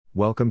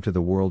Welcome to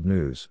the World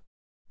News.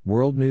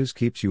 World News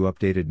keeps you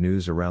updated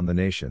news around the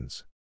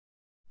nations.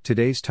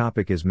 Today's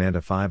topic is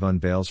Manta5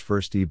 unveils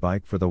first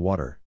e-bike for the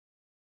water.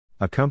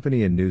 A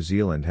company in New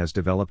Zealand has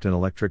developed an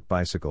electric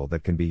bicycle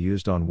that can be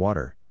used on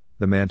water,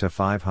 the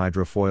Manta5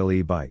 hydrofoil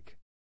e-bike.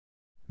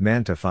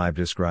 Manta5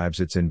 describes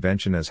its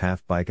invention as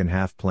half bike and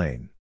half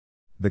plane.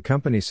 The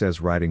company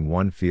says riding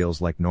one feels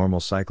like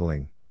normal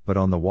cycling, but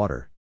on the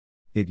water.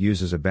 It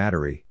uses a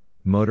battery,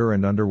 motor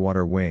and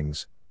underwater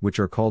wings, which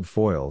are called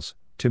foils,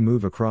 to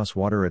move across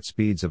water at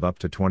speeds of up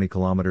to 20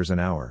 km an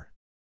hour.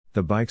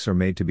 The bikes are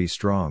made to be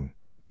strong,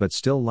 but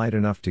still light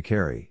enough to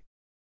carry.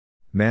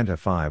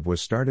 Manta5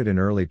 was started in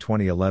early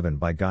 2011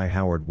 by Guy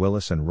Howard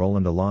Willis and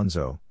Roland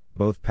Alonso,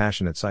 both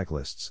passionate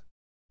cyclists.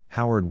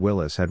 Howard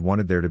Willis had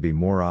wanted there to be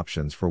more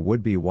options for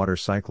would-be water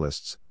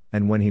cyclists,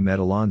 and when he met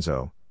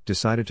Alonso,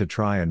 decided to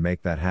try and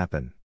make that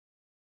happen.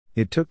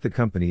 It took the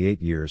company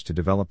 8 years to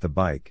develop the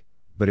bike,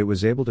 but it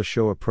was able to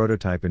show a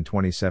prototype in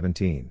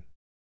 2017.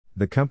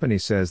 The company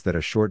says that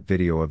a short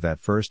video of that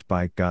first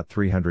bike got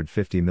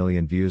 350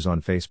 million views on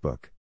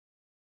Facebook.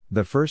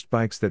 The first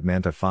bikes that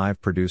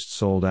Manta5 produced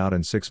sold out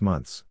in 6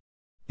 months.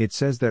 It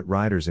says that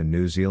riders in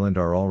New Zealand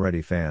are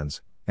already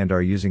fans, and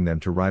are using them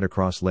to ride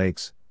across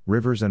lakes,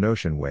 rivers and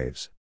ocean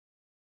waves.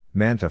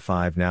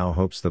 Manta5 now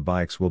hopes the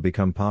bikes will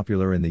become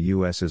popular in the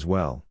US as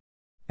well.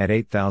 At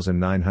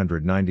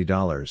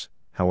 $8,990,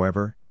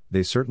 however,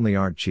 they certainly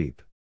aren't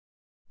cheap.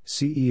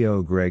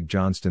 CEO Greg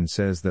Johnston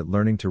says that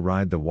learning to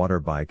ride the water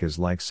bike is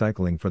like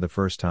cycling for the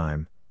first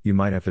time. You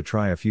might have to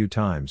try a few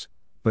times,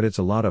 but it's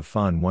a lot of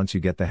fun once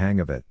you get the hang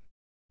of it.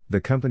 The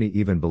company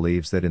even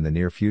believes that in the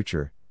near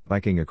future,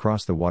 biking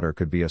across the water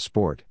could be a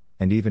sport,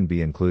 and even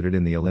be included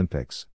in the Olympics.